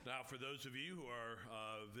Now, for those of you who are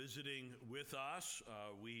visiting with us,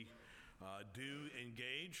 we do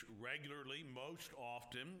engage regularly, most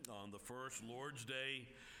often on the first Lord's Day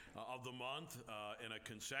of the month in a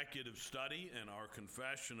consecutive study in our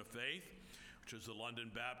Confession of Faith, which is the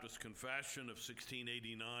London Baptist Confession of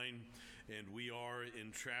 1689, and we are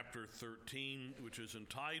in chapter 13, which is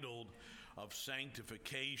entitled of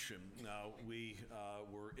Sanctification. Now, we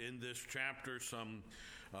were in this chapter some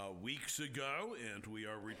weeks ago, and we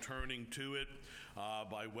are returning to it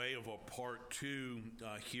by way of a part 2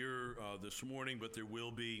 here this morning, but there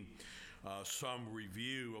will be some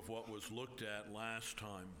review of what was looked at last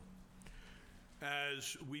time.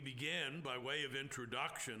 As we begin, by way of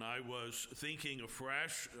introduction, I was thinking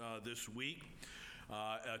afresh this week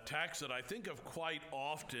a text that I think of quite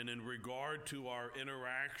often in regard to our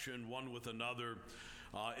interaction one with another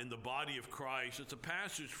in the body of Christ. It's a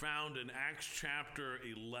passage found in Acts chapter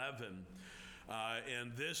 11.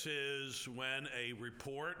 And this is when a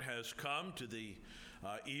report has come to the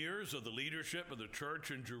ears of the leadership of the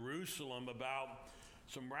church in Jerusalem about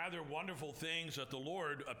some rather wonderful things that the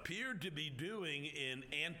Lord appeared to be doing in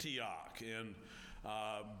Antioch and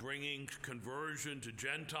bringing conversion to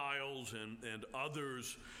Gentiles and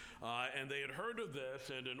others. And they had heard of this,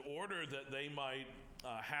 and in order that they might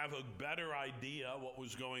have a better idea what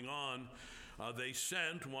was going on, they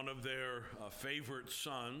sent one of their favorite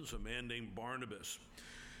sons, a man named Barnabas.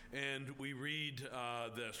 And we read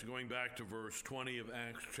this, going back to verse 20 of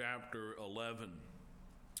Acts chapter 11.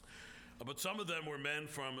 But some of them were men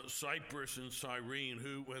from Cyprus and Cyrene,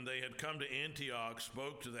 who, when they had come to Antioch,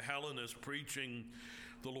 spoke to the Hellenists, preaching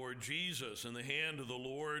the Lord Jesus. And the hand of the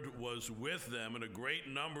Lord was with them, and a great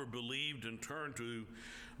number believed and turned to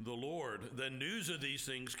the Lord. Then news of these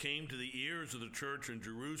things came to the ears of the church in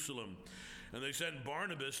Jerusalem, and they sent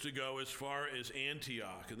Barnabas to go as far as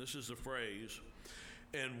Antioch. And this is the phrase.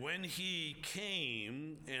 And when he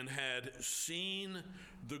came and had seen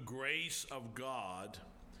the grace of God,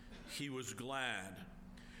 he was glad,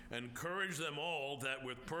 and encouraged them all that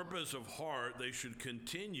with purpose of heart they should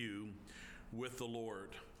continue with the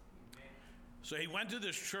Lord. So he went to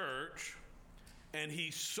this church and he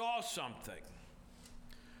saw something.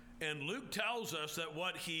 And Luke tells us that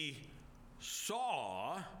what he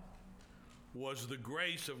saw was the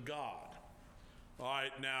grace of God. All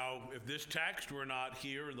right, now, if this text were not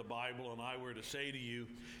here in the Bible and I were to say to you,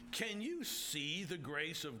 can you see the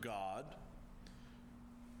grace of God?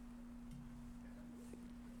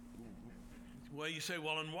 Well, you say,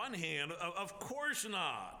 well, on one hand, of course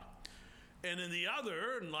not. And in the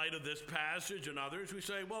other, in light of this passage and others, we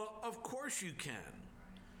say, well, of course you can.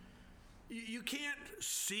 You can't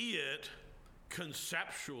see it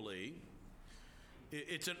conceptually.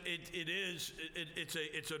 It's a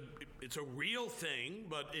real thing,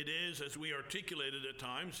 but it is, as we articulated at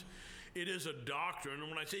times, it is a doctrine. And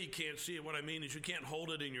when I say you can't see it, what I mean is you can't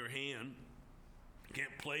hold it in your hand. You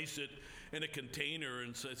can't place it in a container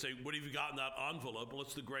and say, what have you got in that envelope? Well,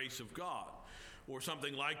 it's the grace of God, or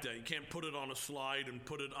something like that. You can't put it on a slide and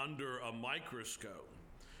put it under a microscope.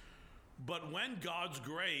 But when God's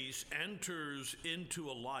grace enters into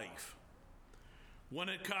a life, when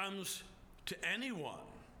it comes to anyone,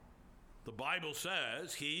 the Bible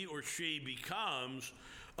says he or she becomes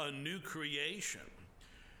a new creation.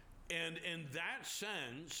 And in that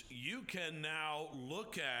sense, you can now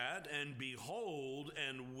look at and behold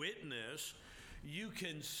and witness, you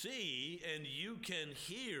can see and you can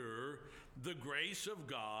hear the grace of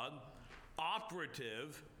God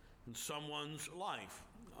operative in someone's life.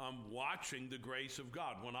 I'm watching the grace of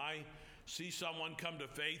God. When I see someone come to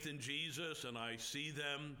faith in Jesus and I see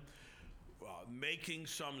them making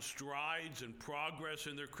some strides and progress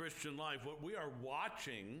in their Christian life, what we are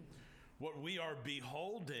watching, what we are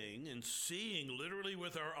beholding and seeing literally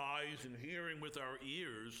with our eyes and hearing with our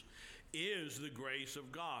ears is the grace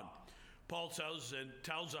of God. Paul tells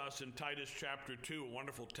us in Titus chapter 2, a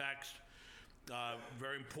wonderful text,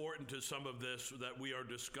 very important to some of this that we are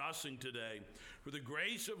discussing today. For the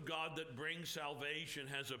grace of God that brings salvation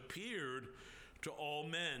has appeared to all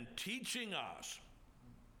men, teaching us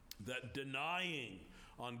that denying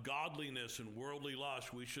ungodliness and worldly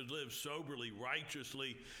lust, we should live soberly,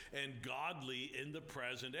 righteously, and godly in the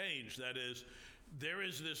present age. That is, there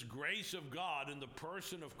is this grace of God in the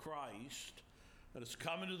person of Christ that has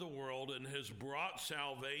come into the world and has brought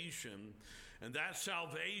salvation. And that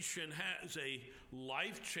salvation has a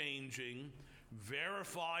life-changing,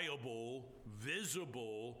 verifiable,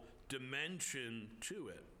 visible dimension to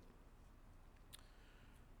it.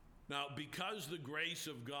 Now, because the grace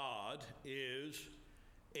of God is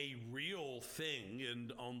a real thing,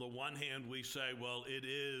 and on the one hand we say, well, it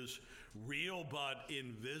is real, but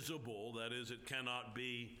invisible, that is, it cannot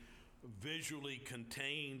be visually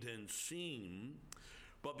contained and seen,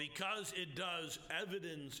 but because it does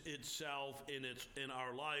evidence itself in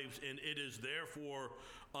our lives and it is therefore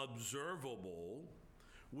observable,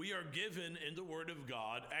 we are given in the Word of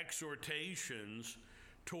God exhortations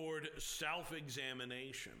toward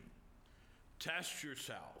self-examination. Test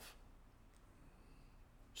yourself.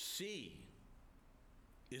 See,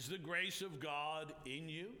 is the grace of God in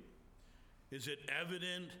you? Is it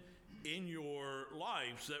evident in your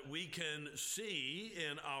lives that we can see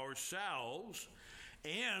in ourselves?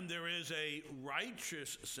 And there is a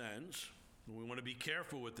righteous sense, we want to be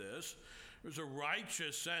careful with this, there's a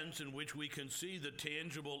righteous sense in which we can see the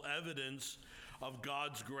tangible evidence of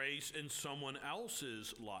God's grace in someone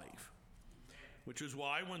else's life. Which is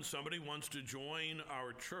why when somebody wants to join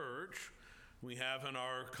our church, we have in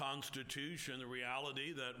our Constitution the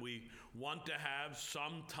reality that we want to have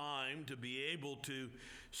some time to be able to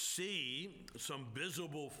see some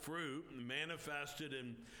visible fruit manifested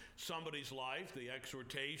in somebody's life. The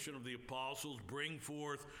exhortation of the apostles, bring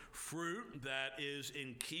forth fruit that is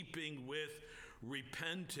in keeping with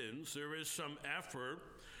repentance. There is some effort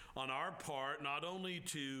on our part not only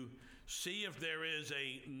to see if there is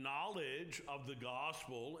a knowledge of the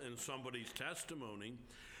gospel in somebody's testimony,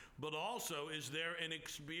 but also is there an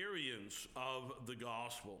experience of the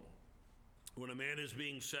gospel. When a man is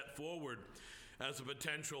being set forward as a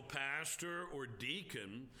potential pastor or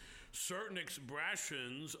deacon, certain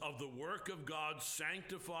expressions of the work of God's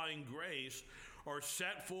sanctifying grace are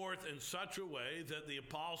set forth in such a way that the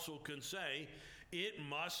apostle can say, it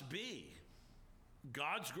must be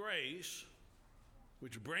God's grace,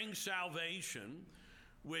 which brings salvation,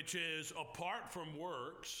 which is apart from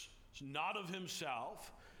works, it's not of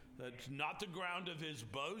himself, that's not the ground of his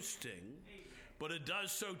boasting, but it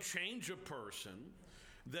does so change a person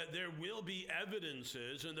that there will be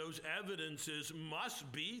evidences, and those evidences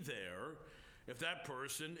must be there if that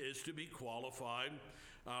person is to be qualified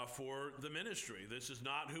for the ministry. This is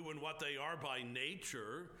not who and what they are by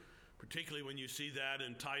nature, particularly when you see that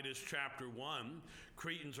in Titus chapter 1.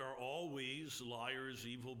 Cretans are always liars,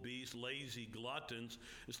 evil beasts, lazy gluttons.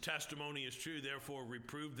 His testimony is true, therefore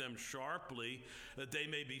reprove them sharply, that they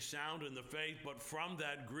may be sound in the faith. But from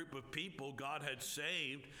that group of people, God had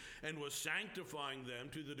saved and was sanctifying them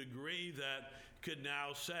to the degree that could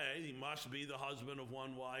now say he must be the husband of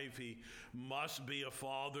one wife, he must be a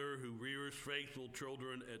father who rears faithful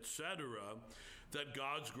children, etc., that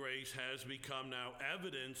God's grace has become now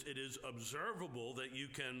evidence. It is observable that you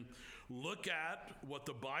can look at what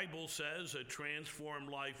the Bible says a transformed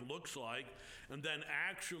life looks like and then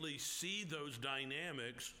actually see those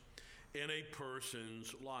dynamics in a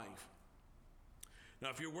person's life. Now,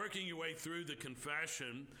 if you're working your way through the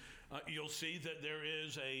confession, you'll see that there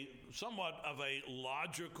is a somewhat of a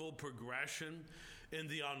logical progression in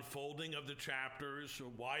the unfolding of the chapters,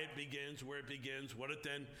 why it begins, where it begins, what it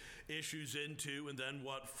then issues into, and then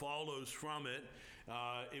what follows from it.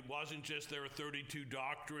 It wasn't just there are 32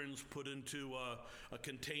 doctrines put into a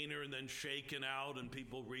container and then shaken out, and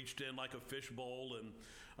people reached in like a fishbowl and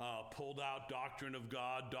pulled out doctrine of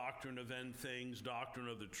God, doctrine of end things, doctrine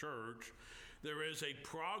of the church. There is a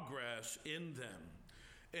progress in them.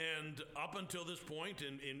 And up until this point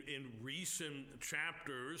in recent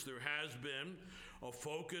chapters, there has been a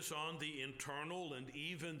focus on the internal and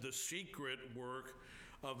even the secret work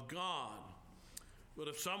of God. But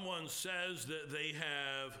if someone says that they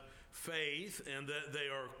have faith and that they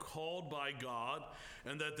are called by God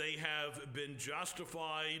and that they have been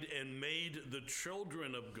justified and made the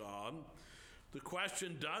children of God, the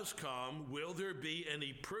question does come, will there be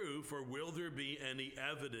any proof or will there be any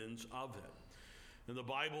evidence of it? And the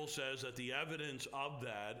Bible says that the evidence of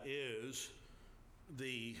that is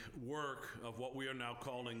the work of what we are now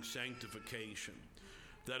calling sanctification.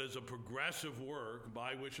 That is a progressive work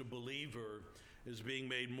by which a believer is being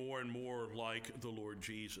made more and more like the Lord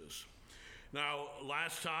Jesus. Now,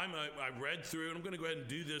 last time I read through, and I'm going to go ahead and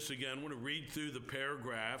do this again. I want to read through the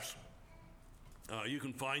paragraphs. You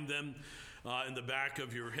can find them in the back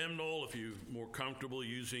of your hymnal if you're more comfortable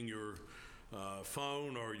using your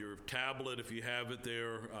phone or your tablet. If you have it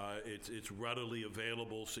there, it's readily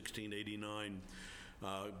available. 1689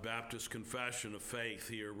 Baptist Confession of Faith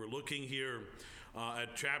here. We're looking here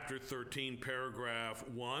at chapter 13, paragraph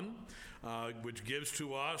 1, which gives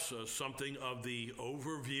to us something of the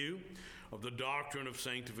overview of the doctrine of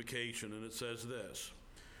sanctification. And it says this: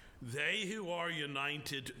 they who are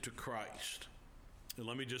united to Christ. And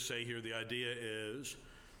let me just say here, the idea is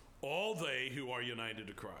all they who are united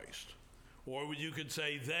to Christ. Or you could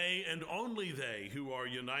say they and only they who are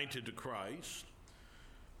united to Christ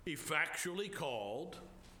effectually called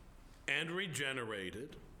and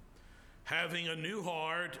regenerated, having a new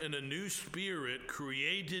heart and a new spirit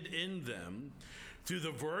created in them through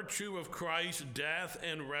the virtue of Christ's death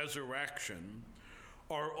and resurrection,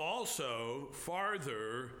 are also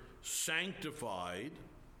farther sanctified.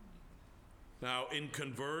 Now, in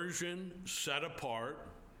conversion, set apart,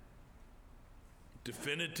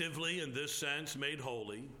 definitively in this sense made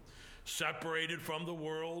holy, separated from the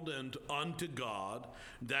world and unto God.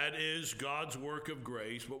 That is God's work of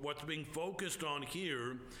grace. But what's being focused on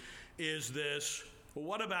here is this, well,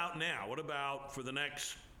 what about now? What about for the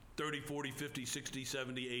next 30, 40, 50, 60,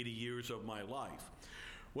 70, 80 years of my life?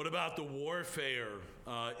 What about the warfare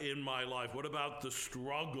in my life? What about the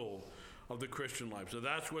struggle of the Christian life? So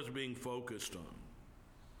that's what's being focused on.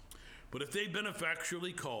 But if they've been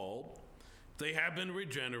effectually called, they have been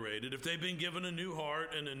regenerated, if they've been given a new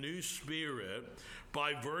heart and a new spirit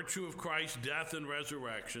by virtue of Christ's death and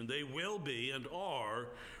resurrection, they will be and are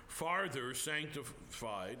farther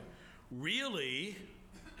sanctified, really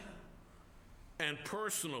and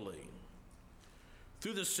personally,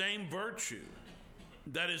 through the same virtue.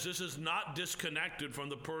 That is, this is not disconnected from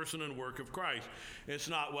the person and work of Christ. It's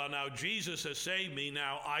not, well, now Jesus has saved me,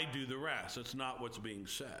 now I do the rest. That's not what's being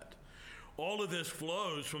said. All of this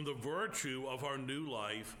flows from the virtue of our new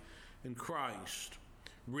life in Christ,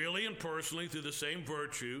 really and personally through the same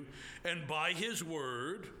virtue, and by his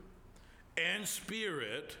word and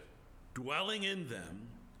spirit dwelling in them,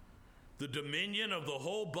 the dominion of the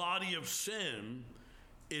whole body of sin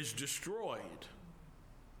is destroyed.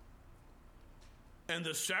 And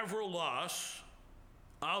the several lusts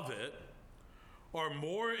of it are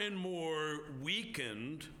more and more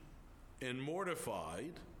weakened and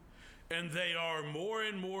mortified, and they are more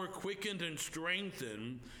and more quickened and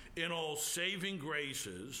strengthened in all saving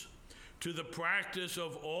graces to the practice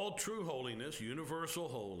of all true holiness, universal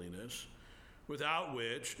holiness, without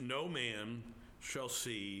which no man shall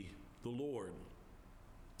see the Lord.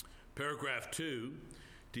 Paragraph 2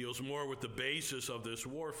 deals more with the basis of this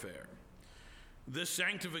warfare. This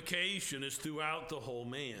sanctification is throughout the whole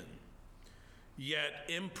man, yet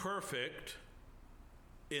imperfect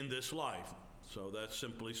in this life. So that's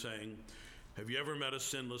simply saying, have you ever met a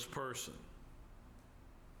sinless person?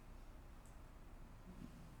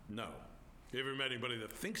 No. You ever met anybody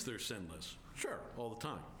that thinks they're sinless? Sure, all the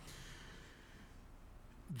time.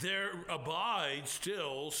 There abide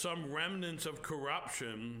still some remnants of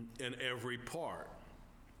corruption in every part,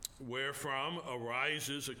 wherefrom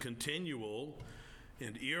arises a continual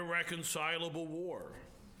and irreconcilable war,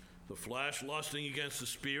 the flesh lusting against the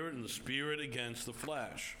spirit and the spirit against the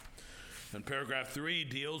flesh. And paragraph 3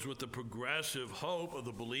 deals with the progressive hope of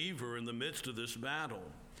the believer in the midst of this battle,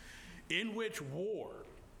 in which war,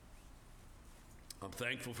 I'm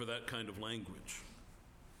thankful for that kind of language,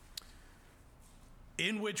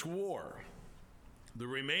 in which war the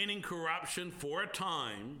remaining corruption for a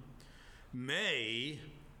time may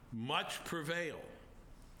much prevail.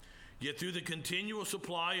 Yet through the continual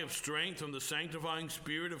supply of strength from the sanctifying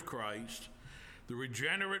Spirit of Christ, the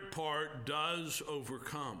regenerate part does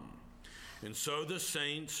overcome. And so the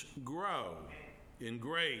saints grow in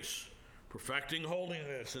grace, perfecting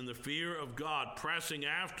holiness in the fear of God, pressing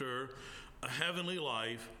after a heavenly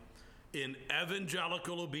life in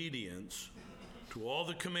evangelical obedience to all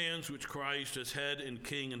the commands which Christ as head and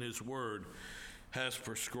king in his word has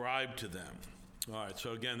prescribed to them. All right,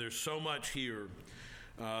 so again, there's so much here.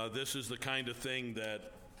 This is the kind of thing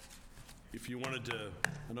that if you wanted to,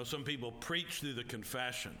 I know some people preach through the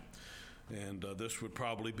confession, and this would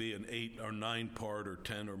probably be an 8 or 9 part or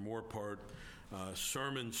 10 or more part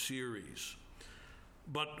sermon series.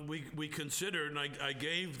 But we considered, and I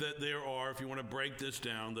gave that there are, if you want to break this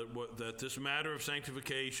down, that this matter of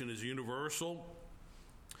sanctification is universal,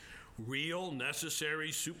 real,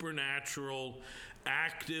 necessary, supernatural,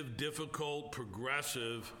 active, difficult,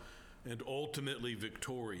 progressive, and ultimately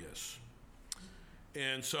victorious.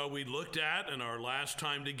 And so we looked at, in our last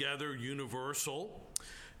time together, universal.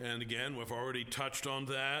 And again, we've already touched on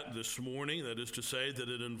that this morning. That is to say that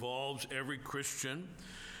it involves every Christian.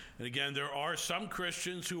 And again, there are some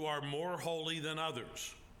Christians who are more holy than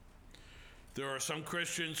others. There are some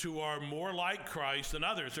Christians who are more like Christ than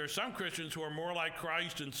others. There are some Christians who are more like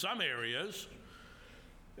Christ in some areas,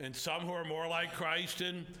 and some who are more like Christ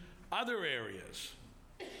in other areas.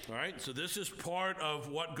 All right, so this is part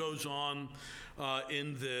of what goes on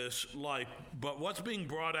in this life. But what's being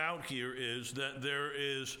brought out here is that there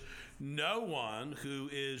is no one who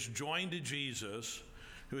is joined to Jesus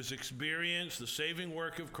who has experienced the saving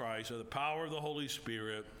work of Christ, or the power of the Holy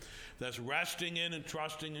Spirit, that's resting in and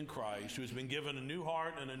trusting in Christ, who has been given a new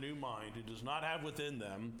heart and a new mind, who does not have within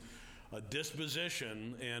them a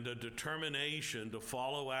disposition and a determination to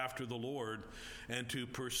follow after the Lord and to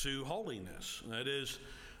pursue holiness. That is,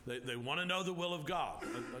 they want to know the will of God.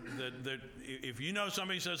 If you know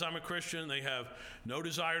somebody says, I'm a Christian, they have no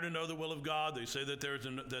desire to know the will of God. They say that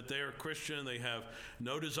they are a Christian. They have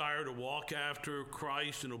no desire to walk after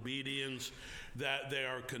Christ in obedience, that they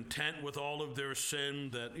are content with all of their sin,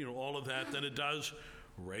 that, all of that, then it does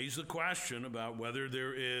raise the question about whether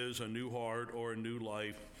there is a new heart or a new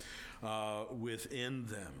life within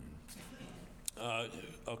them.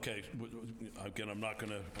 Okay, again, I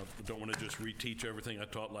don't want to just reteach everything I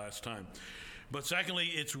taught last time. But secondly,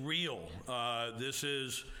 it's real. This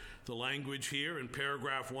is the language here in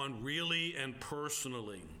paragraph 1, really and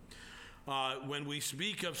personally. When we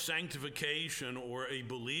speak of sanctification or a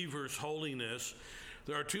believer's holiness,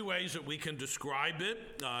 there are two ways that we can describe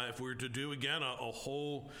it. If we were to do, again, a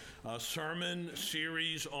whole sermon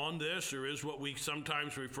series on this, there is what we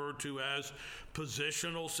sometimes refer to as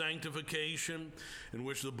positional sanctification, in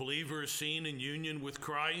which the believer is seen in union with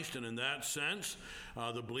Christ, and in that sense,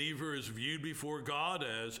 the believer is viewed before God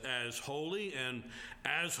as holy, and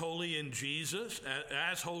as holy in Jesus,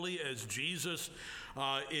 as holy as Jesus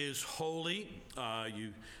is holy.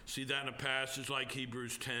 You see that in a passage like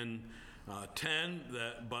Hebrews 10,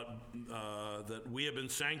 that we have been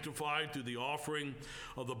sanctified through the offering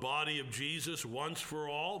of the body of Jesus once for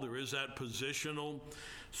all. There is that positional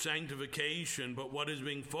sanctification, but what is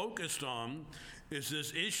being focused on is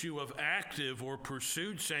this issue of active or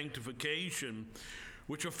pursued sanctification,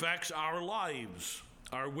 which affects our lives,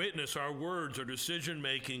 our witness, our words, our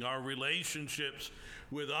decision-making, our relationships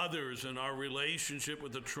with others, and our relationship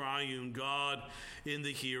with the triune God in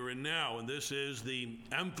the here and now. And this is the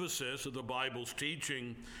emphasis of the Bible's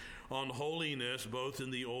teaching on holiness, both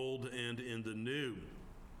in the Old and in the New.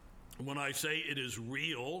 When I say it is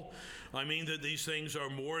real, I mean that these things are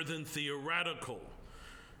more than theoretical.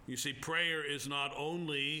 You see, prayer is not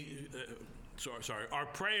only, our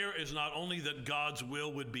prayer is not only that God's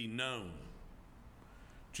will would be known.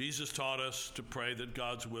 Jesus taught us to pray that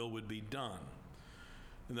God's will would be done.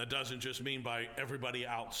 And that doesn't just mean by everybody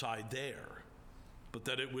outside there, but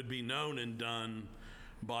that it would be known and done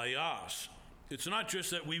by us. It's not just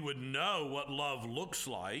that we would know what love looks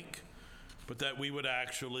like, but that we would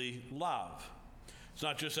actually love. It's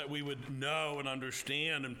not just that we would know and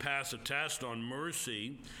understand and pass a test on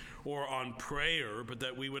mercy or on prayer, but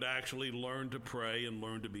that we would actually learn to pray and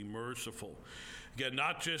learn to be merciful. Again,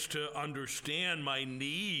 not just to understand my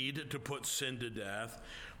need to put sin to death,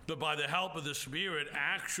 but by the help of the Spirit,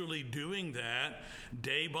 actually doing that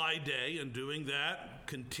day by day and doing that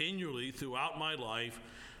continually throughout my life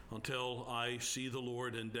until I see the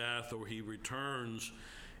Lord in death or he returns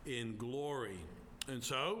in glory. And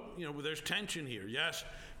so, there's tension here. Yes,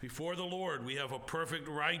 before the Lord, we have a perfect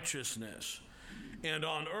righteousness. And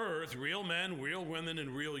on earth, real men, real women, and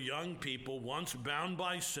real young people, once bound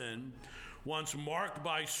by sin, once marked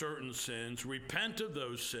by certain sins, repent of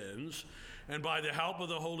those sins, and by the help of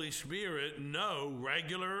the Holy Spirit, know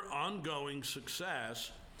regular, ongoing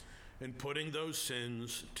success in putting those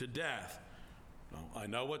sins to death. Now, I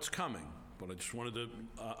know what's coming, but I just wanted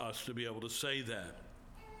us to be able to say that.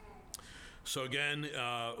 So again,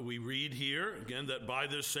 we read here, again, that by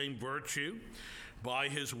this same virtue, by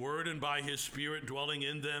his word and by his Spirit dwelling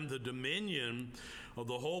in them, the dominion of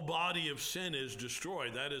the whole body of sin is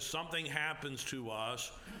destroyed. That is, something happens to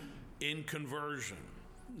us in conversion,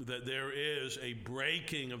 that there is a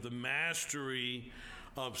breaking of the mastery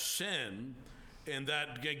of sin. And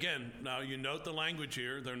that, again, now you note the language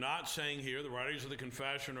here. They're not saying here, the writers of the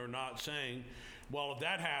confession are not saying, well, if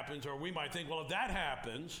that happens, or we might think, well, if that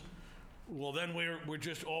happens, well, then we're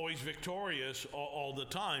just always victorious all the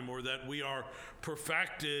time, or that we are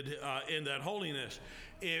perfected in that holiness.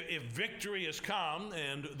 If victory has come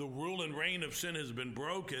and the rule and reign of sin has been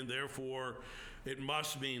broken, therefore it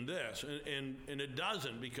must mean this. And it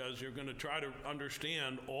doesn't, because you're going to try to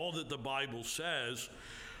understand all that the Bible says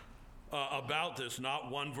about this, not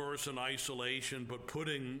one verse in isolation, but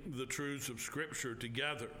putting the truths of Scripture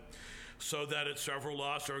together, so that its several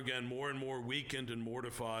lusts are again more and more weakened and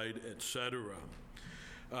mortified, etc.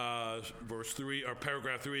 Verse 3, or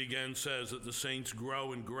paragraph 3 again says that the saints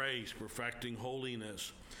grow in grace, perfecting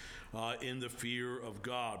holiness in the fear of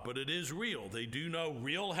God. But it is real. They do know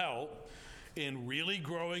real help in really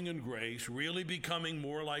growing in grace, really becoming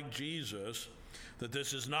more like Jesus, that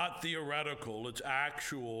this is not theoretical, it's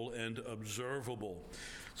actual and observable.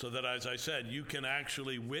 So that, as I said, you can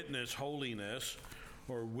actually witness holiness,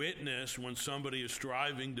 or witness when somebody is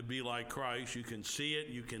striving to be like Christ. You can see it,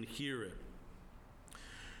 you can hear it.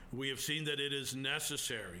 We have seen that it is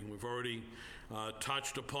necessary. We've already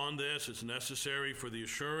touched upon this. It's necessary for the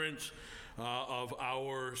assurance of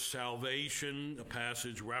our salvation, a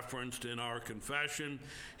passage referenced in our confession,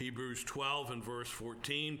 Hebrews 12 and verse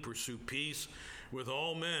 14, pursue peace with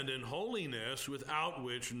all men and holiness, without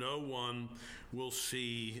which no one will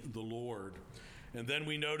see the Lord. And then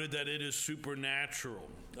we noted that it is supernatural.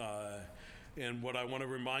 And what I want to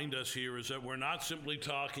remind us here is that we're not simply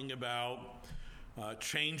talking about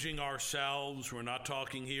changing ourselves. We're not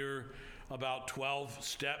talking here about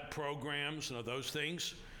 12-step programs. Now, those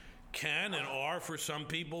things can and are for some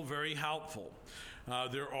people very helpful.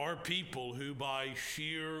 There are people who by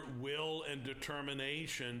sheer will and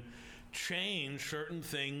determination change certain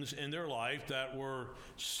things in their life that were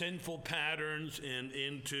sinful patterns and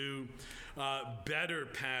into better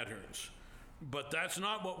patterns. But that's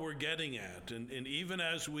not what we're getting at. And even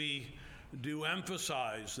as we do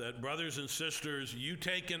emphasize that, brothers and sisters, you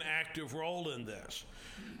take an active role in this,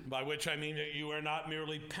 by which I mean that you are not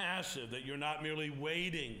merely passive, that you're not merely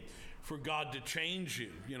waiting for God to change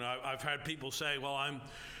you. You know, I've had people say, well,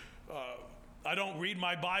 I don't read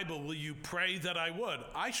my Bible. Will you pray that I would?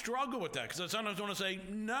 I struggle with that because I sometimes want to say,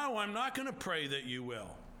 no, I'm not going to pray that you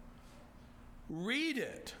will. Read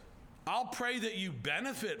it. I'll pray that you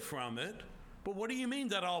benefit from it. But what do you mean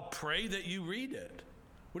that I'll pray that you read it?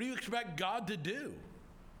 What do you expect God to do?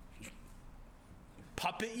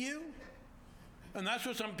 Puppet you? And that's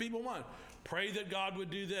what some people want. Pray that God would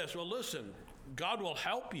do this. Well, listen, God will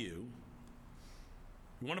help you.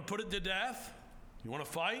 You want to put it to death? You want to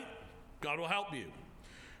fight? God will help you.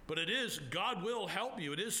 But God will help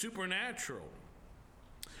you. It is supernatural.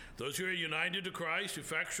 Those who are united to Christ,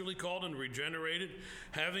 effectually called and regenerated,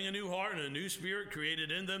 having a new heart and a new spirit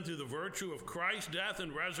created in them through the virtue of Christ's death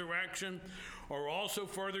and resurrection, are also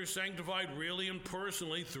further sanctified really and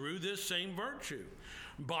personally through this same virtue,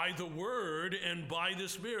 by the word and by the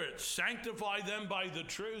Spirit. Sanctify them by the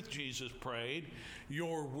truth, Jesus prayed.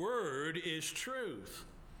 Your word is truth.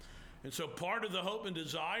 And so part of the hope and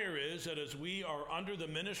desire is that as we are under the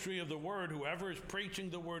ministry of the word, whoever is preaching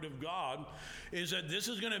the word of God, is that this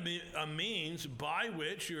is going to be a means by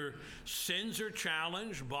which your sins are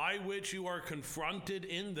challenged, by which you are confronted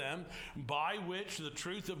in them, by which the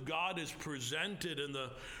truth of God is presented and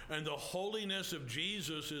the holiness of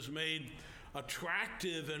Jesus is made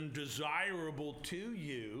attractive and desirable to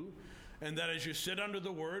you, and that as you sit under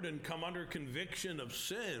the word and come under conviction of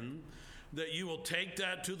sin, that you will take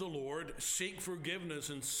that to the Lord, seek forgiveness,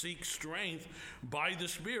 and seek strength by the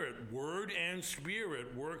Spirit, word and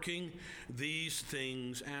spirit, working these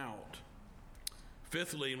things out.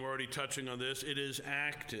 Fifthly, and we're already touching on this, it is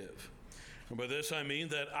active. And by this I mean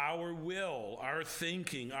that our will, our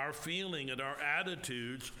thinking, our feeling, and our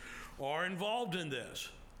attitudes are involved in this.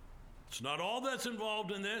 It's not all that's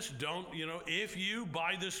involved in this. If you,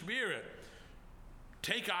 by the Spirit,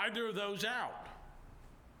 take either of those out.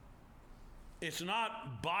 It's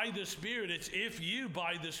not by the Spirit, it's if you,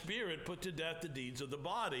 by the Spirit, put to death the deeds of the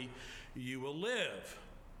body, you will live.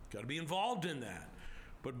 Got to be involved in that.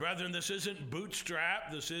 But brethren, this isn't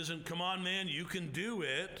bootstrap. This isn't, come on, man, you can do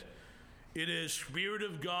it. It is, Spirit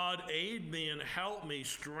of God, aid me and help me,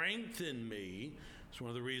 strengthen me. It's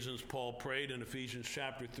one of the reasons Paul prayed in Ephesians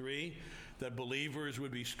chapter 3, that believers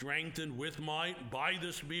would be strengthened with might by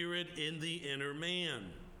the Spirit in the inner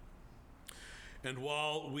man. And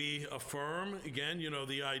while we affirm, again,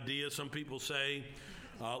 the idea, some people say,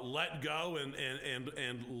 let go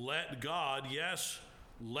and let God. Yes,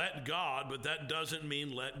 let God, but that doesn't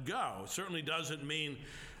mean let go. It certainly doesn't mean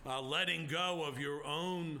letting go of your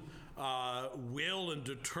own will and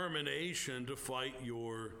determination to fight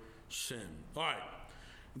your sin. All right,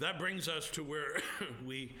 that brings us to where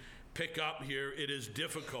we pick up here. It is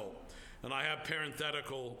difficult, and I have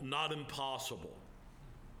parenthetical, not impossible.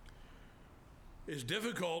 Is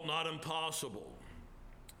difficult, not impossible.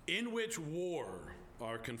 In which war,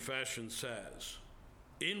 our confession says.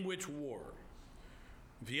 In which war?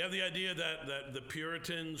 If you have the idea that the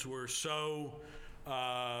Puritans were so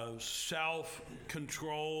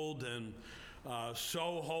self-controlled and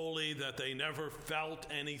so holy that they never felt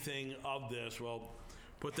anything of this, well,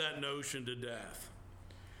 put that notion to death.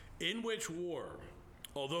 In which war,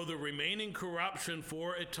 although the remaining corruption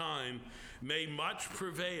for a time may much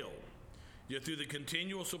prevail, yet through the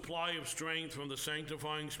continual supply of strength from the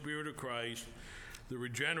sanctifying Spirit of Christ, the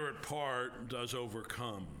regenerate part does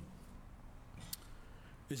overcome.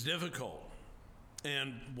 It's difficult.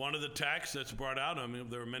 And one of the texts that's brought out,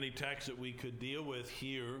 there are many texts that we could deal with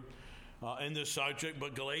here in this subject,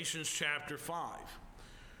 but Galatians chapter 5.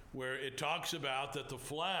 where it talks about that the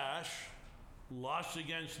flesh lusts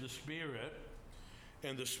against the spirit,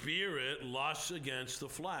 and the spirit lusts against the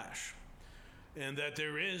flesh. And that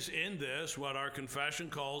there is in this what our confession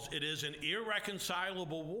calls, it is an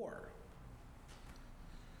irreconcilable war.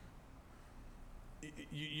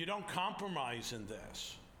 You don't compromise in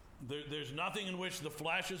this. There's nothing in which the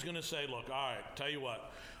flesh is going to say, look, all right, tell you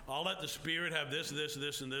what, I'll let the spirit have this,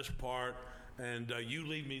 and this part, and you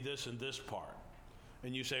leave me this and this part.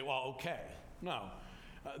 And you say, well, okay. No.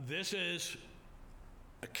 This is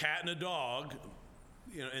a cat and a dog,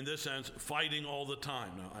 in this sense, fighting all the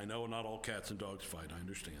time. Now, I know not all cats and dogs fight. I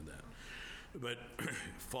understand that. But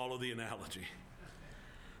follow the analogy.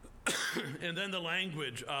 And then the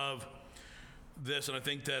language of this, and I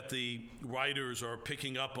think that the writers are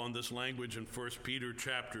picking up on this language in 1 Peter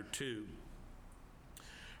chapter 2,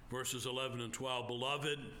 verses 11 and 12.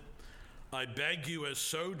 Beloved, I beg you as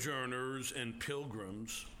sojourners and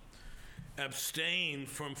pilgrims, abstain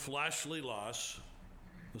from fleshly lusts.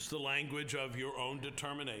 That's the language of your own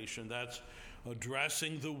determination. That's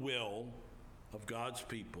addressing the will of God's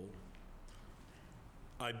people.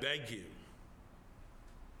 I beg you.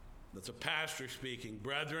 That's a pastor speaking.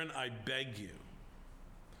 Brethren, I beg you.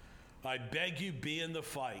 I beg you, be in the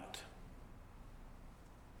fight.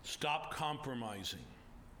 Stop compromising.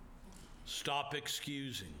 Stop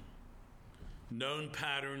excusing known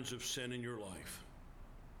patterns of sin in your life.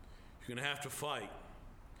 You're going to have to fight.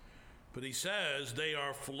 But he says they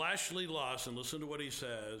are fleshly lusts, and listen to what he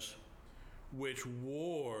says, which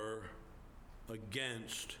war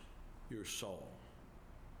against your soul.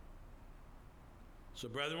 So,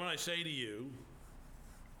 brethren, when I say to you,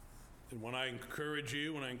 and when I encourage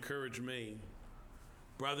you, when I encourage me,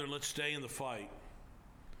 brethren, let's stay in the fight.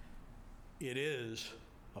 It is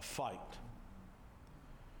a fight.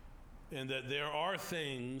 And that there are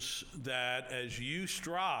things that as you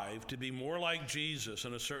strive to be more like Jesus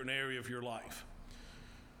in a certain area of your life,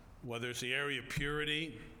 whether it's the area of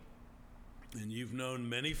purity, and you've known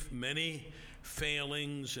many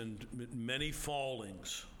failings and many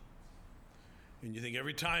fallings, and you think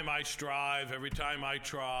every time I strive, every time I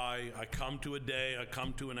try, I come to a day, I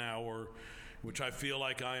come to an hour, which I feel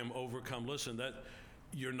like I am overcome. Listen, that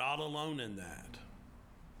you're not alone in that.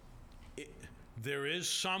 There is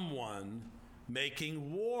someone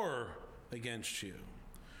making war against you.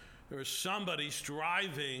 There is somebody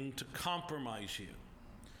striving to compromise you.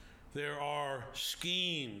 There are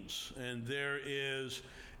schemes, and there is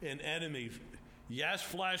an enemy. Yes,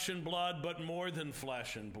 flesh and blood, but more than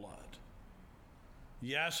flesh and blood.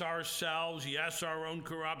 Yes, ourselves, yes, our own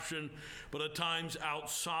corruption, but at times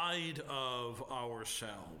outside of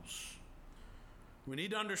ourselves. We need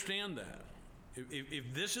to understand that.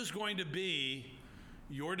 If this is going to be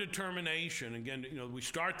your determination, again, we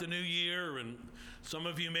start the new year, and some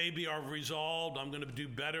of you maybe are resolved, I'm going to do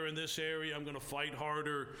better in this area, I'm going to fight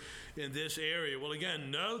harder in this area. Well, again,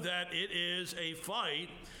 know that it is a fight,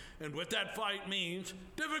 and what that fight means,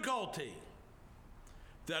 difficulty.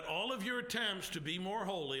 That all of your attempts to be more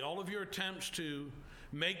holy, all of your attempts to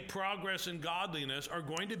make progress in godliness are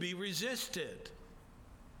going to be resisted.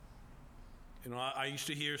 I used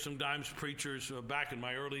to hear sometimes preachers back in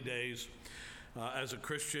my early days as a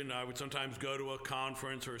Christian. I would sometimes go to a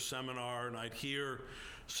conference or a seminar, and I'd hear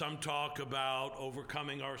some talk about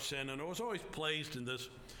overcoming our sin, and it was always placed in this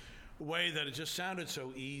way that it just sounded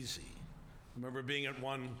so easy. I remember being at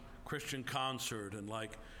one Christian concert and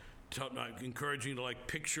encouraging you to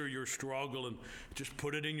picture your struggle and just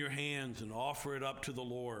put it in your hands and offer it up to the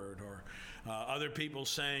Lord. Or other people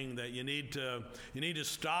saying that you need to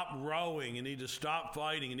stop rowing, you need to stop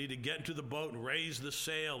fighting, you need to get into the boat and raise the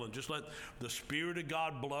sail and just let the Spirit of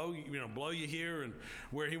God blow you here and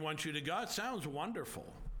where He wants you to go. It sounds wonderful,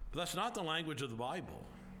 but that's not the language of the Bible.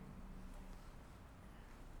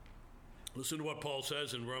 Listen to what Paul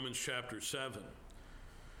says in Romans chapter 7.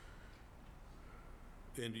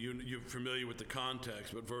 And you're familiar with the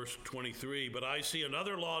context, but verse 23, but I see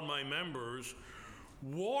another law in my members,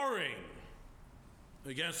 warring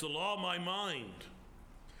against the law of my mind,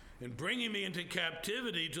 and bringing me into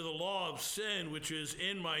captivity to the law of sin, which is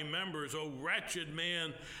in my members. O wretched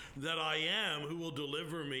man that I am, who will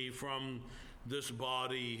deliver me from this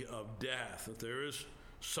body of death? That there is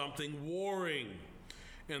something warring.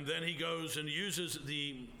 And then he goes and uses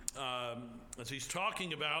as he's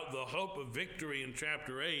talking about the hope of victory in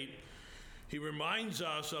chapter 8, he reminds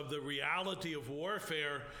us of the reality of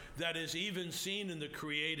warfare that is even seen in the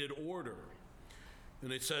created order.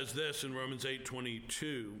 And it says this in Romans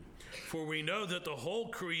 8:22, "For we know that the whole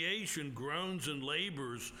creation groans and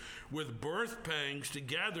labors with birth pangs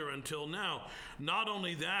together until now. Not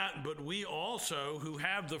only that, but we also, who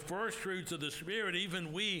have the first fruits of the Spirit,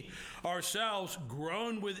 even we ourselves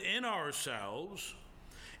groan within ourselves,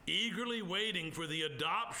 eagerly waiting for the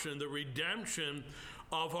adoption, the redemption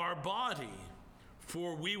of our body.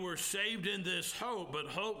 For we were saved in this hope, but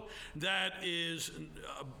hope that is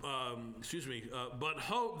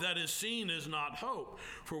seen is not hope.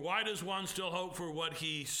 For why does one still hope for what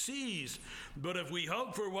he sees? But if we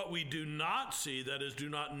hope for what we do not see, that is, do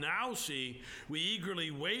not now see, we eagerly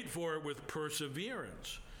wait for it with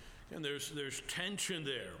perseverance." And there's tension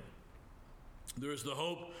there. There's the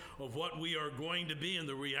hope of what we are going to be, and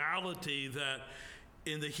the reality that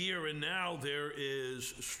in the here and now there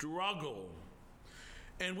is struggle.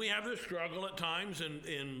 And we have this struggle at times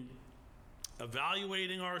in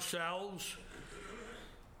evaluating ourselves.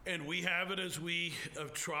 And we have it as we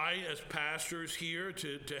try as pastors here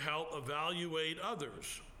to help evaluate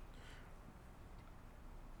others.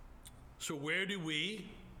 So where do we,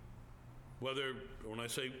 when I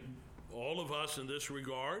say all of us in this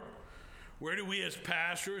regard, where do we as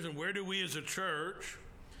pastors and where do we as a church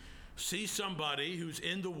see somebody who's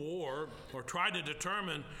in the war, or try to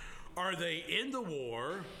determine, are they in the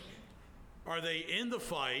war? Are they in the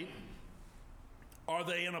fight? Are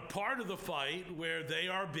they in a part of the fight where they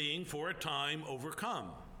are being, for a time, overcome?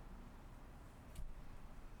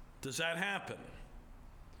 Does that happen?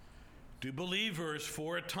 Do believers,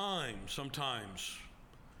 for a time, sometimes,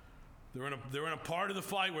 they're in a part of the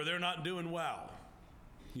fight where they're not doing well?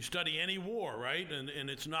 You study any war, right? And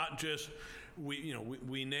it's not just we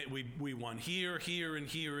won here, here, and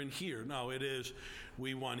here, and here. No, it is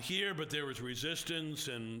we won here, but there was resistance,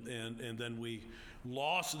 and then we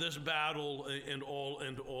lost this battle, and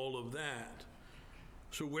all of that.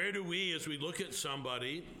 So where do we, as we look at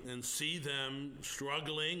somebody and see them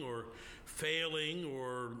struggling or failing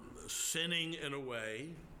or sinning in a way,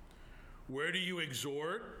 where do you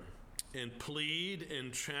exhort and plead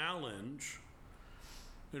and challenge?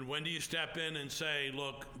 And when do you step in and say,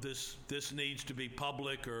 look, this needs to be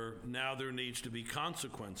public, or now there needs to be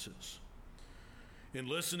consequences? In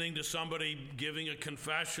listening to somebody giving a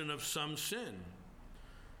confession of some sin,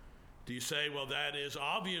 do you say, well, that is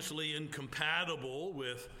obviously incompatible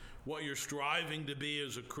with what you're striving to be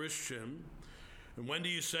as a Christian? And when do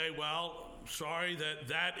you say, well, sorry,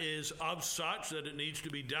 that is of such that it needs to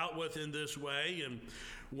be dealt with in this way? And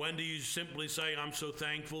when do you simply say, I'm so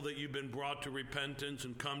thankful that you've been brought to repentance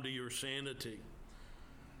and come to your sanity?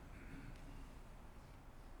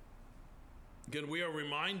 Again, we are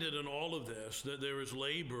reminded in all of this that there is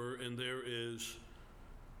labor and there is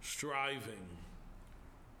striving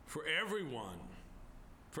for everyone.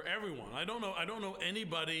 For everyone. I don't know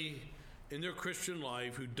anybody in their Christian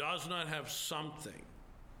life who does not have something.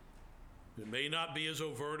 It may not be as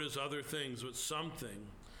overt as other things, but something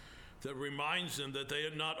that reminds them that they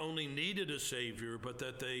had not only needed a Savior, but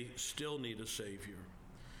that they still need a Savior.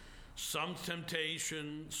 Some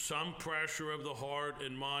temptation, some pressure of the heart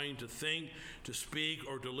and mind to think, to speak,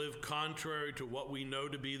 or to live contrary to what we know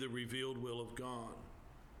to be the revealed will of God.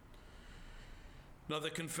 Now, the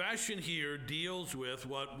confession here deals with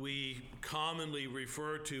what we commonly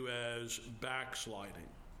refer to as backsliding.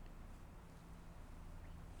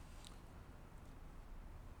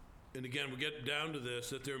 And again, we get down to this,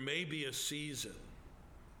 that there may be a season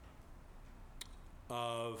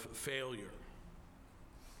of failure.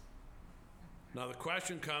 Now the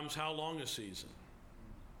question comes, how long a season?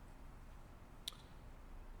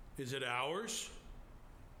 Is it hours?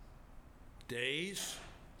 Days?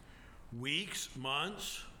 Weeks?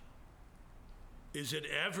 Months? Is it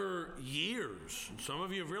ever years? And some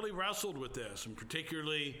of you have really wrestled with this, and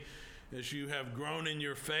particularly as you have grown in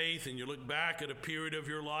your faith and you look back at a period of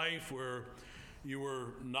your life where you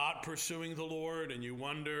were not pursuing the Lord and you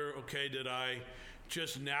wonder, okay, did I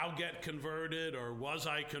just now get converted, or was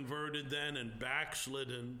I converted then and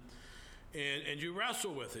backslidden? And you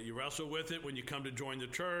wrestle with it. You wrestle with it when you come to join the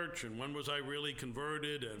church, and when was I really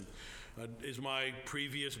converted, and is my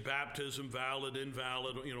previous baptism valid,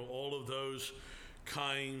 invalid, all of those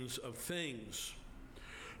kinds of things.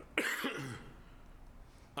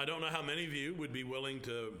 I don't know how many of you would be willing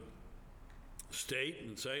to state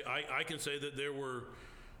and say, I can say that there were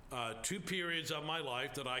two periods of my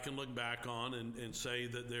life that I can look back on and say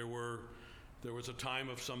that there was a time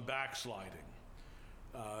of some backsliding.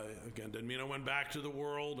 Again, didn't mean I went back to the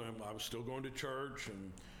world. I was still going to church,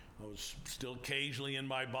 and I was still occasionally in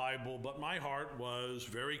my Bible, but my heart was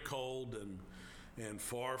very cold and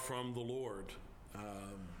far from the Lord.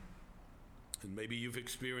 And maybe you've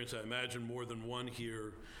experienced, I imagine more than one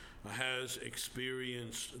here has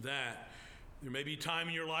experienced that. There may be time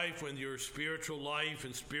in your life when your spiritual life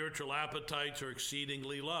and spiritual appetites are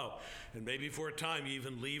exceedingly low. And maybe for a time you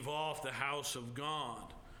even leave off the house of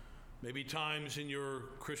God. Maybe times in your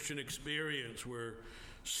Christian experience where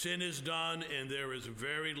sin is done and there is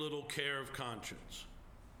very little care of conscience.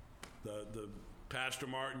 The Pastor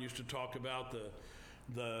Martin used to talk about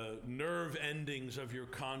the nerve endings of your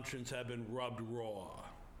conscience have been rubbed raw.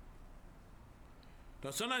 Now,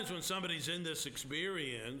 sometimes when somebody's in this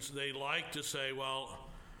experience, they like to say, well,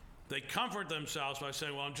 they comfort themselves by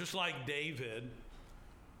saying, well, I'm just like David.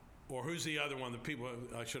 Or who's the other one? The people,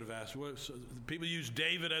 I should have asked. People use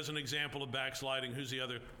David as an example of backsliding. Who's the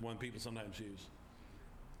other one people sometimes use?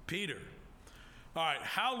 Peter. All right,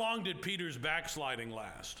 how long did Peter's backsliding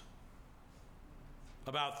last?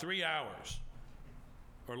 About 3 hours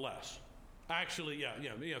or less. Actually,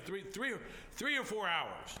 three or 4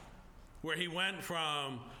 hours, where he went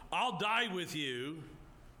from, I'll die with you,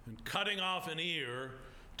 and cutting off an ear,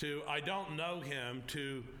 to, I don't know him,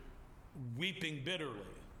 to weeping bitterly.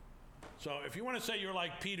 So if you want to say you're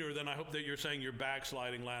like Peter, then I hope that you're saying your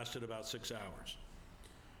backsliding lasted about 6 hours.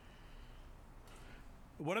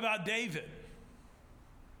 What about David?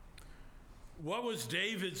 What was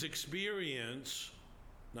David's experience?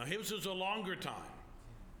 Now, his was a longer time.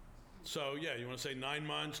 So, you want to say 9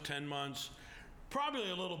 months, 10 months,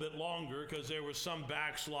 probably a little bit longer, because there was some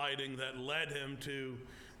backsliding that led him to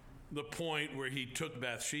the point where he took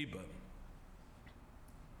Bathsheba.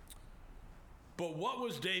 But what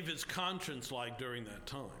was David's conscience like during that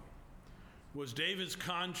time? Was David's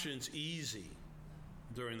conscience easy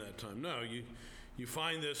during that time? No, you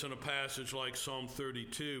find this in a passage like Psalm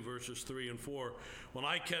 32, verses 3 and 4. When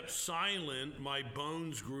I kept silent, my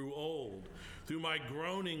bones grew old. Through my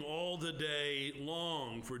groaning all the day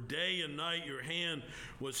long, for day and night your hand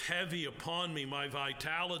was heavy upon me. My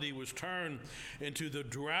vitality was turned into the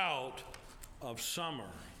drought of summer.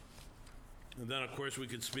 And then, of course, we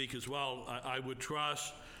could speak as well. I would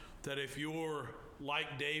trust that if you're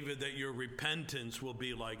like David, that your repentance will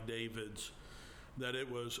be like David's, that it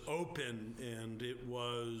was open and it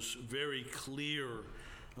was very clear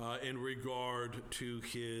in regard to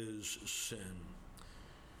his sin.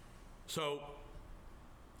 So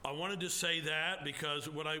I wanted to say that because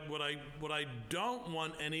what I don't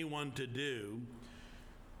want anyone to do,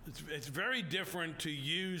 it's very different to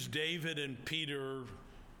use David and Peter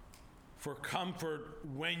for comfort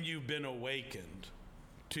when you've been awakened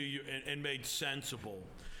to you and made sensible.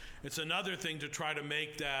 It's another thing to try to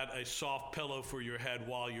make that a soft pillow for your head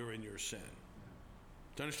while you're in your sin.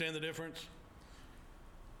 Do you understand the difference?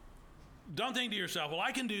 Don't think to yourself, well,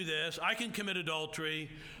 I can do this. I can commit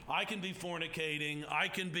adultery. I can be fornicating. I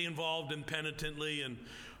can be involved impenitently and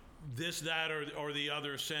this, that, or the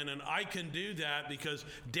other sin. And I can do that because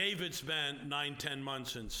David spent 9-10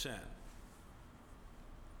 months in sin.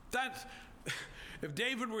 If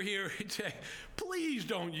David were here, he'd say, please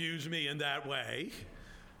don't use me in that way.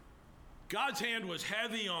 God's hand was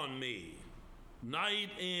heavy on me, night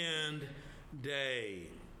and day.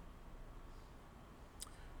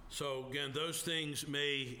 So again, those things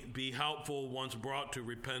may be helpful once brought to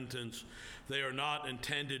repentance. They are not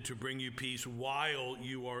intended to bring you peace while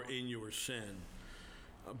you are in your sin.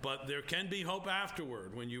 But there can be hope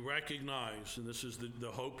afterward when you recognize, and this is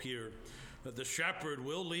the hope here, that the shepherd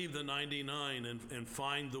will leave the 99 and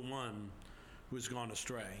find the one who has gone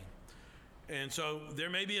astray. And so there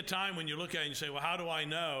may be a time when you look at it and you say, well, how do I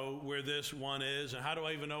know where this one is? And how do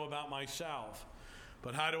I even know about myself?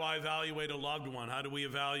 But how do I evaluate a loved one? How do we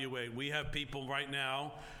evaluate? We have people right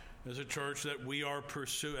now as a church that we are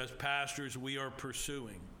as pastors, we are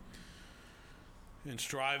pursuing and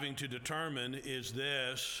striving to determine, is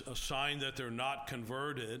this a sign that they're not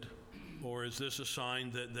converted, or is this a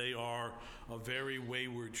sign that they are a very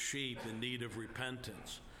wayward sheep in need of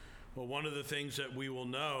repentance? Well, one of the things that we will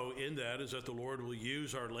know in that is that the Lord will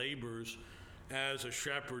use our labors as a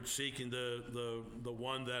shepherd seeking the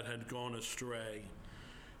one that had gone astray.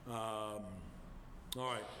 All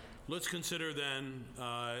right, let's consider then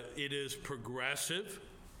it is progressive.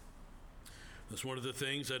 That's one of the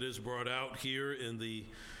things that is brought out here in the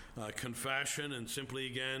confession, and simply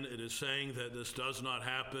again, it is saying that this does not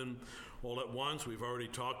happen all at once. We've already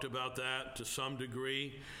talked about that to some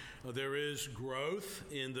degree. There is growth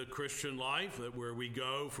in the Christian life, that where we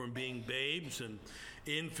go from being babes and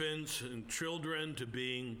infants and children to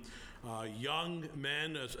being young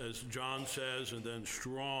men, as John says, and then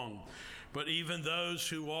strong. but even those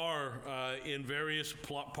who are in various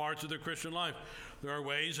parts of their Christian life. There are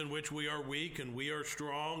ways in which we are weak and we are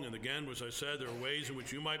strong. And again, as I said, there are ways in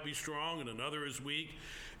which you might be strong and another is weak,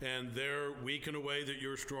 and they're weak in a way that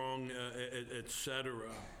you're strong, etc.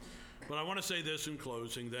 But I want to say this in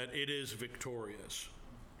closing, that it is victorious.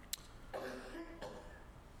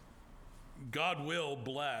 God will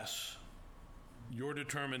bless your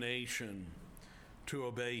determination to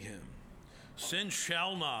obey him. Sin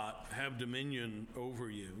shall not have dominion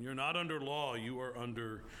over you. You're not under law, you are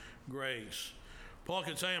under grace. Paul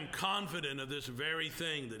can say, I'm confident of this very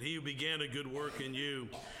thing, that he who began a good work in you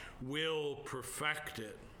will perfect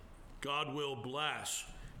it. God will bless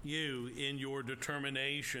you in your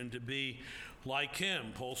determination to be like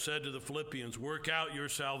him. Paul said to the Philippians, work out your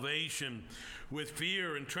salvation with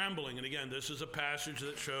fear and trembling. And again, this is a passage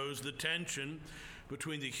that shows the tension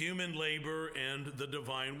between the human labor and the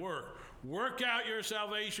divine work. Work out your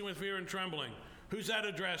salvation with fear and trembling. Who's that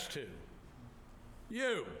addressed to?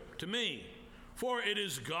 You, to me. For it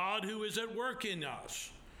is God who is at work in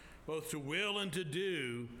us, both to will and to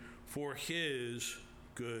do for his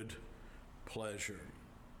good pleasure.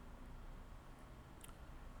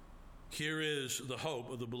 Here is the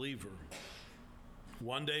hope of the believer.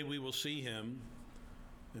 One day we will see him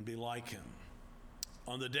and be like him.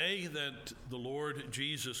 On the day that the Lord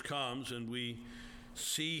Jesus comes and we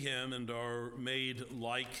see him and are made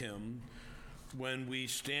like him, when we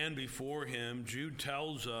stand before him, Jude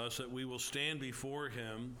tells us that we will stand before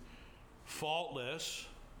him faultless,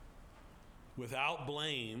 without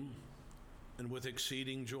blame, and with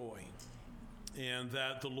exceeding joy. And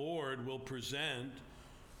that the Lord will present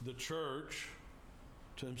the church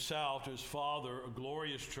to himself, to his Father, a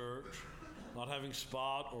glorious church, not having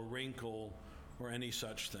spot or wrinkle or any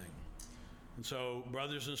such thing. And so,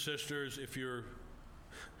 brothers and sisters, if you're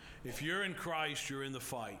in Christ, you're in the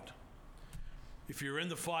fight. If you're in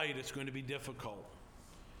the fight, it's going to be difficult.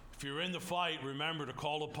 If you're in the fight, remember to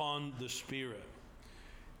call upon the Spirit.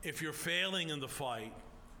 If you're failing in the fight,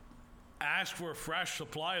 ask for a fresh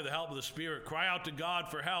supply of the help of the Spirit. Cry out to God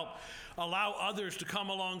for help. Allow others to come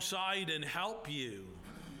alongside and help you.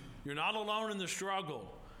 You're not alone in the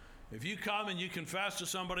struggle. If you come and you confess to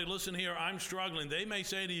somebody, listen here, I'm struggling, they may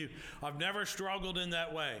say to you, I've never struggled in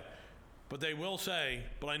that way. But they will say,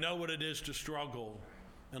 but I know what it is to struggle.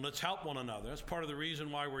 And let's help one another. That's part of the reason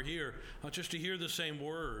why we're here. Not just to hear the same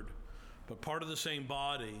word, but part of the same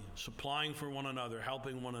body, supplying for one another,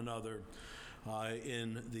 helping one another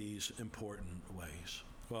in these important ways.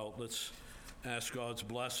 Well, let's ask God's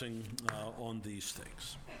blessing on these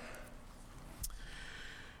things.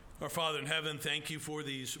 Our Father in heaven, thank you for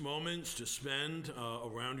these moments to spend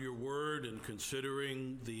around your word and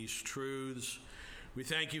considering these truths. We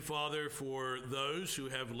thank you, Father, for those who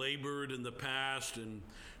have labored in the past in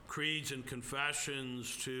creeds and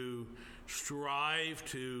confessions to strive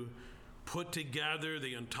to put together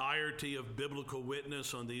the entirety of biblical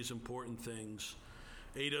witness on these important things.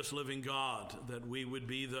 Aid us, living God, that we would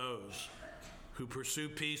be those who pursue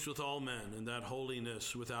peace with all men and that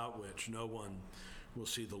holiness without which no one will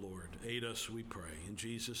see the Lord. Aid us, we pray. In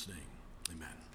Jesus' name, amen.